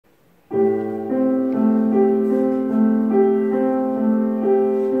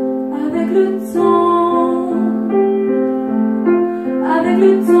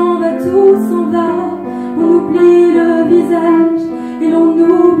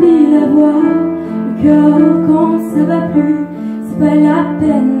d'avoir le cœur quand ça va plus. C'est pas la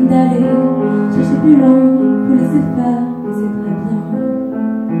peine d'aller chercher plus loin, faut laisser faire, mais c'est très bien.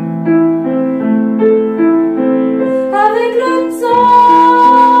 Avec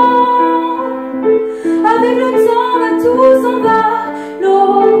le temps, bah, tout s'en va.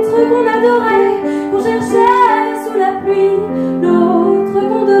 L'autre qu'on adorait, qu'on cherchait sous la pluie, l'autre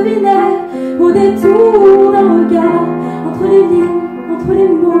qu'on devinait au détour d'un regard, entre les lignes, entre les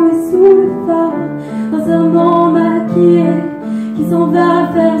mots et sous le phare, dans un amant maquillé qui s'en va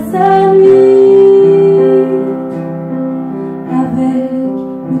faire sa nuit. Avec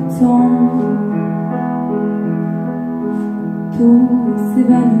le temps, tout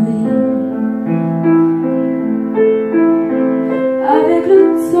s'évanouit. Avec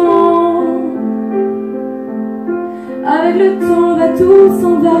le temps, va tout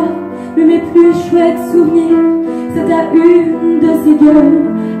s'en va. Mais mes plus chouettes souvenirs, c'est à une de ces gueules,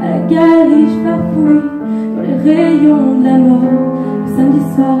 à la galerie je farfouille dans les rayons de la mort. Le samedi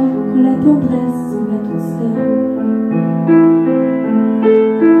soir, quand la tendresse s'en va toute seule.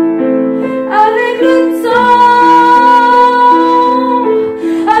 Avec le temps,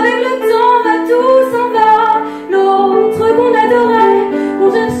 va tout s'en va. L'autre qu'on adorait, qu'on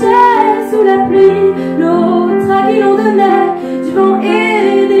cherchait sous la pluie, l'autre à qui l'on donnait du vent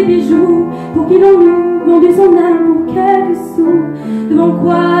et des bijoux, pour qui l'on eût vendu son âme pour quelques sous, devant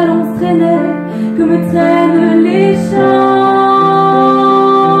quoi l'on se traînait comme traînent les champs.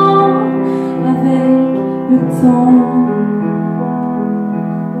 Avec le temps,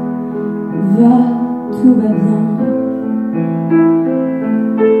 tout va bien.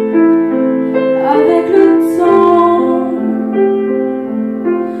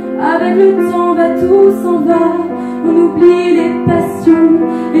 Avec le temps, va tout s'en va. On oublie les passions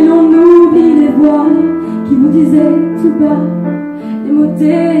et l'on oublie les voix qui vous disaient tout bas les mots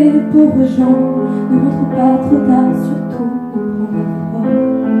des pauvres gens. Ne rentre pas trop tard, surtout ne prends pas froid.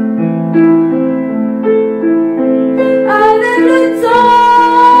 Avec le temps,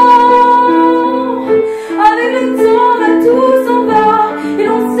 va tout s'en va. Et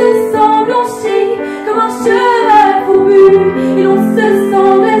l'on se sent blanchi comme un cheval fourbu. Et l'on se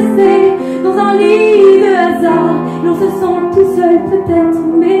sent blessé dans un lit de hasard. Et l'on se sent tout seul peut-être,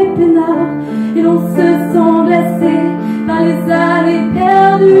 mais peinard. Et l'on se sent glacé par les années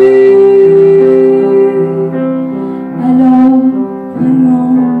perdues. Alors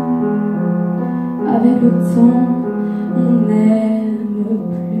vraiment, avec le temps, on n'aime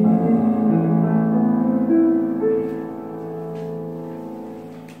plus.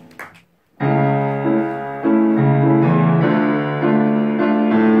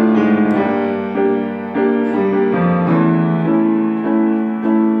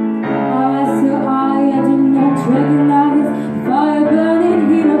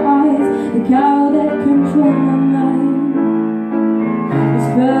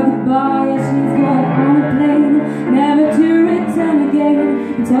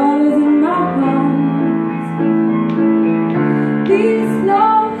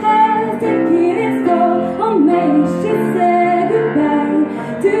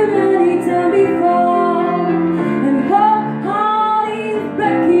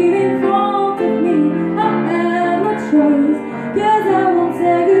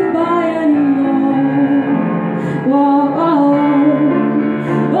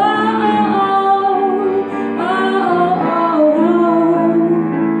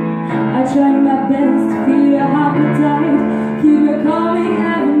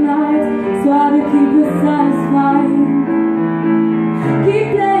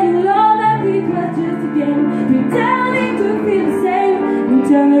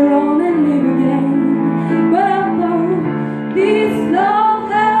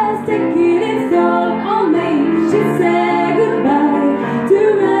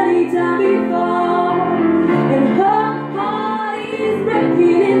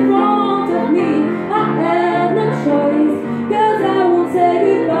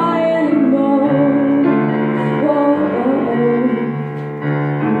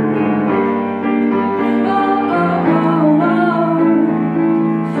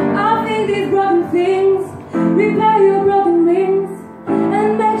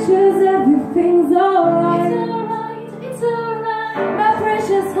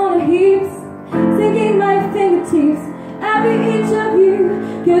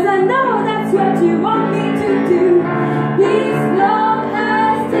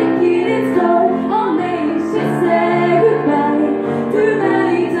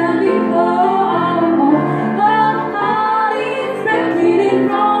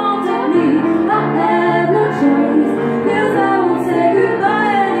 Cause I won't say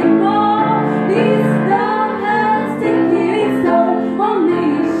goodbye anymore.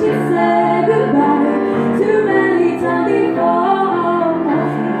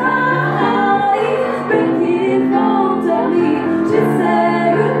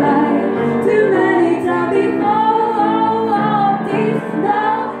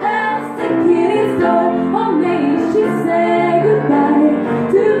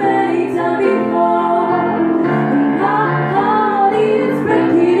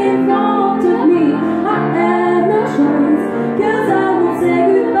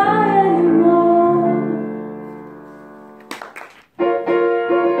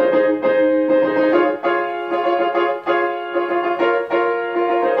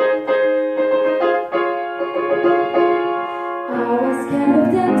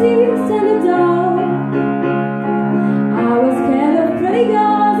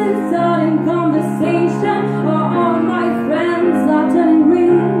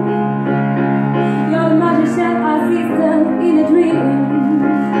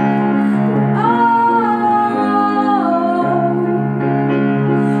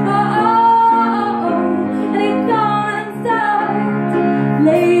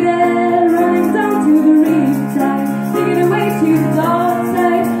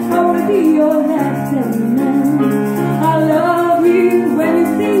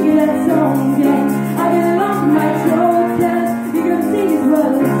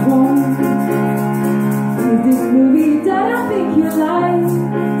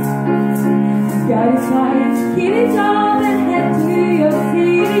 keep it up and head to New York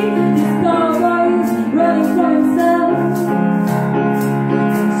City. This cowboy's running from himself.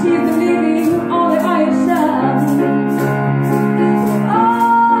 She's been living on the iron shelf.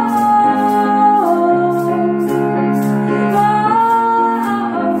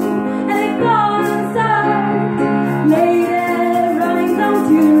 And it goes inside. Lady, running down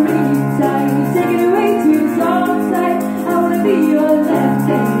to the riptide, take it away to the dark side. I wanna be your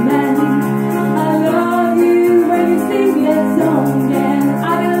left-hand man. I love you when you sing me that song, and I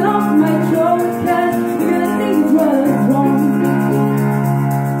get along from my throat, 'cause you're gonna think this was wrong.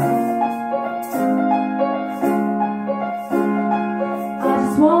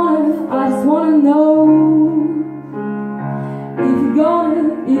 I just wanna know if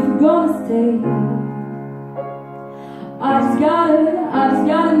you're gonna stay. I just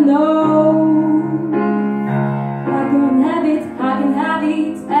gotta know. I can have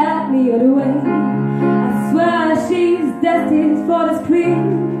it at me other way. I swear she's destined for the screen.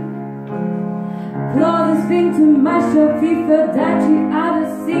 Closest thing to my shop fever that you ever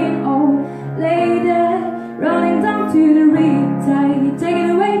seen. Oh, lady, running down to the riptide, take it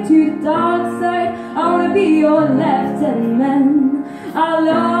away to the dark side. I wanna be your left-hand man. I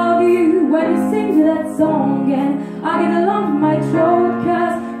love you when you sing to that song, and I get along with my throat,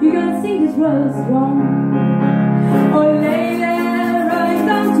 'cause you're gonna think this was wrong. Oh, lady, running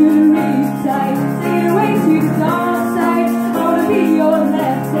down to the riptide, take it away to the dark